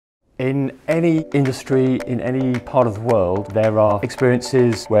In any industry, in any part of the world, there are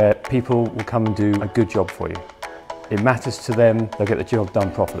experiences where people will come and do a good job for you. It matters to them, they'll get the job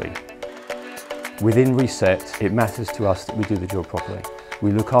done properly. Within Reset, it matters to us that we do the job properly.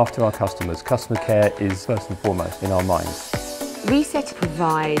 We look after our customers. Customer care is first and foremost in our minds. Reset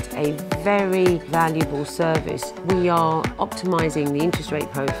provides a very valuable service. We are optimising the interest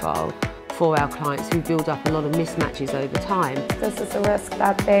rate profile for our clients who build up a lot of mismatches over time. This is a risk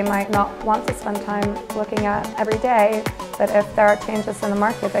that they might not want to spend time looking at every day, but if there are changes in the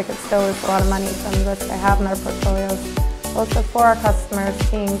market, they could still lose a lot of money from the risk they have in their portfolios. Also for our customers,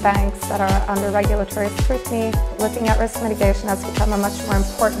 being banks that are under regulatory scrutiny, looking at risk mitigation has become a much more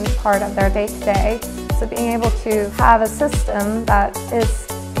important part of their day-to-day. So being able to have a system that is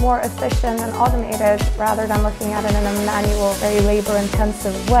more efficient and automated rather than looking at it in a manual, very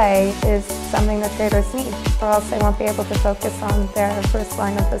labor-intensive way is something that traders need, or else they won't be able to focus on their first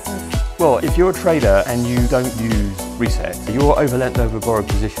line of business. Well, if you're a trader and you don't use Reset, you're overlent over borrowed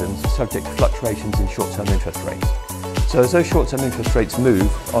positions subject to fluctuations in short-term interest rates. So as those short-term interest rates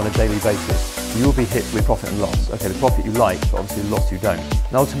move on a daily basis, you will be hit with profit and loss. Okay, the profit you like, but obviously the loss you don't.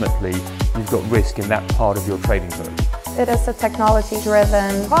 And ultimately, you've got risk in that part of your trading book. It is a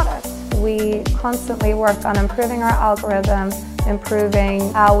technology-driven product. We constantly work on improving our algorithm,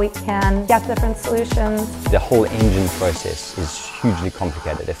 improving how we can get different solutions. The whole engine process is hugely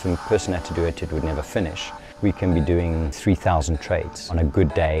complicated. If a person had to do it, it would never finish. We can be doing 3,000 trades on a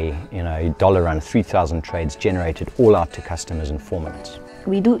good day, dollar run, 3,000 trades generated all out to customers in 4 minutes.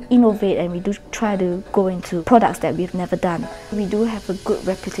 We do innovate and we do try to go into products that we've never done. We do have a good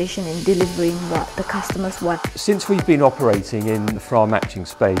reputation in delivering what the customers want. Since we've been operating in the FRA matching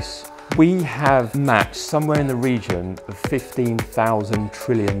space, we have matched somewhere in the region of $15,000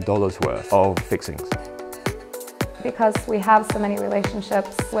 trillion worth of fixings. Because we have so many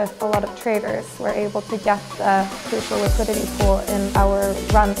relationships with a lot of traders, we're able to get the crucial liquidity pool in our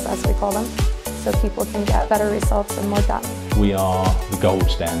runs, as we call them, so people can get better results and more done. We are the gold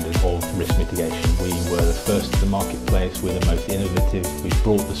standard of risk mitigation. We were the first to the marketplace, we're the most innovative, we've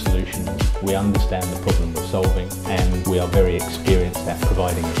brought the solutions, we understand the problem we're solving, and we are very experienced at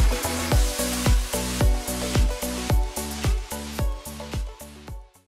providing it.